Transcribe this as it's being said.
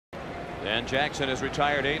And Jackson has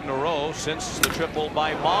retired 8 in a row since the triple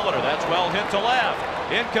by Molitor. That's well hit to left.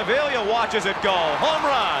 Incaviglia watches it go. Home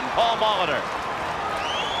run, Paul Molitor.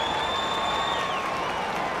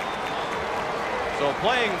 So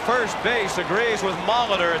playing first base agrees with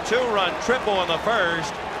Molitor. A 2-run triple in the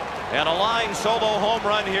first and a line solo home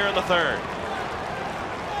run here in the third.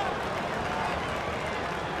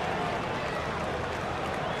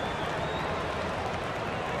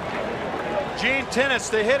 Gene Tennis,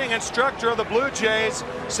 the hitting instructor of the Blue Jays,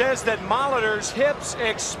 says that Molitor's hips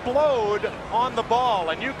explode on the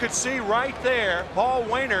ball. And you could see right there, Paul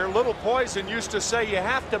Wainer, Little Poison, used to say you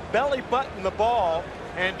have to belly button the ball.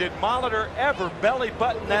 And did Molitor ever belly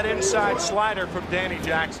button that inside slider from Danny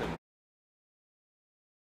Jackson?